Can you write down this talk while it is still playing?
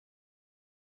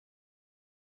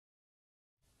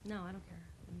No, I don't care.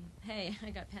 Hey, I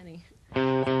got Penny. There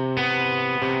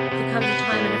comes a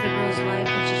time in every girl's life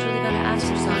when she's really got to ask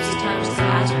herself. Sometimes to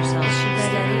ask herself, is she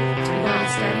steady? To be going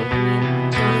steady?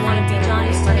 Do you want to be Johnny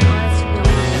steady? Honest, you know,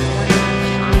 we get one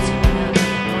month, honest, we have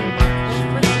one month.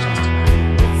 Let's just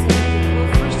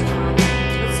first of all,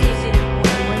 let's see if they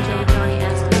one day Johnny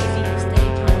asks me if he can stay.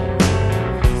 Johnny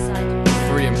decide to be.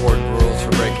 3 important rules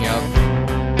for breaking up.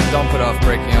 Don't put off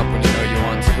breaking up when you know you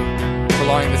want to.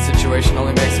 Prolonging the situation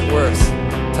only makes it worse.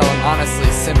 Tell them honestly,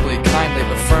 simply, kindly,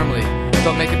 but firmly.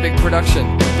 Don't make a big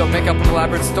production. Don't make up an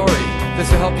elaborate story. This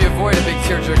will help you avoid a big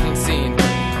tear-jerking scene.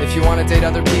 If you want to date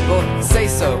other people, say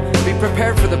so. Be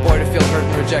prepared for the boy to feel hurt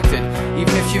and rejected.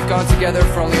 Even if you've gone together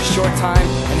for only a short time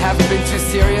and haven't been too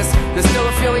serious, there's still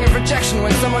a feeling of rejection when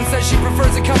someone says she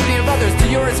prefers the company of others to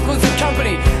your exclusive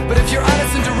company. But if you're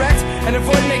honest and direct and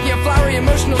avoid making a flowery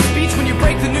emotional speech when you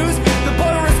break the news, the boy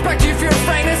will respect you for your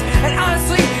frankness, and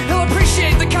honestly, he'll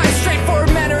appreciate the kind, straightforward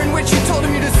manner in which you told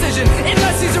him your decision.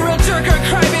 Unless he's a real jerk or a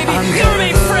crybaby, you'll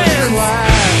remain friends.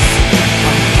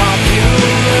 I'm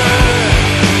popular.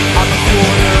 I'm a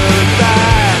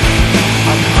quarterback.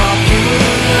 I'm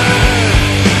popular.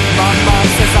 My mom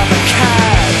says I'm a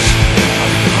catch.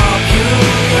 I'm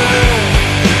popular.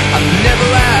 I'm never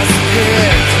last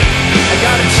picked. I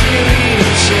got a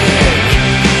cheerleading chick.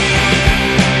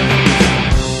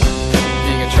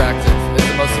 Being attractive is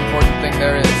the most important thing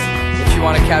there is. If you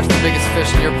want to catch the biggest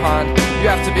fish in your pond, you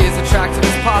have to be as attractive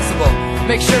as possible.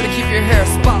 Make sure to keep your hair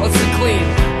spotless and clean.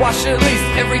 Wash it at least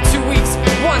every 2 weeks.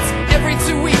 Once every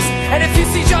 2 weeks. And if you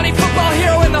see Johnny Football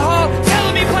Hero in the hall, tell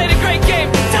him he played a great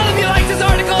game. Tell him you liked his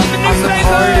article in the I'm the newspaper.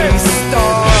 party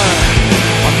star.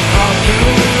 I'm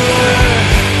popular.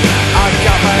 I've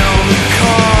got my own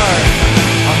car.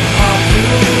 I'm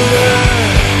popular.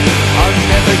 I'll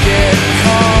never get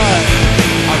caught.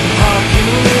 I'm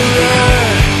popular.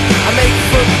 I make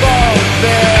football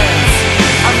bets.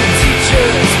 I'm the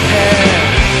teacher's pet.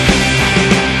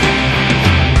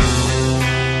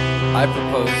 I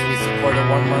propose we support a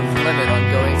 1-month limit on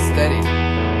going steady.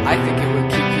 I think it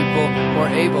would keep people more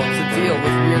able to deal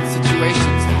with weird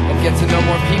situations and get to know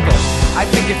more people. I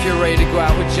think if you're ready to go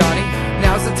out with Johnny,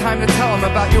 now's the time to tell him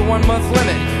about your 1-month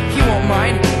limit. He won't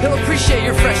mind, he'll appreciate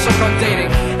your fresh look on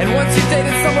dating. And once you've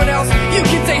dated someone else, you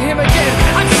can date him again.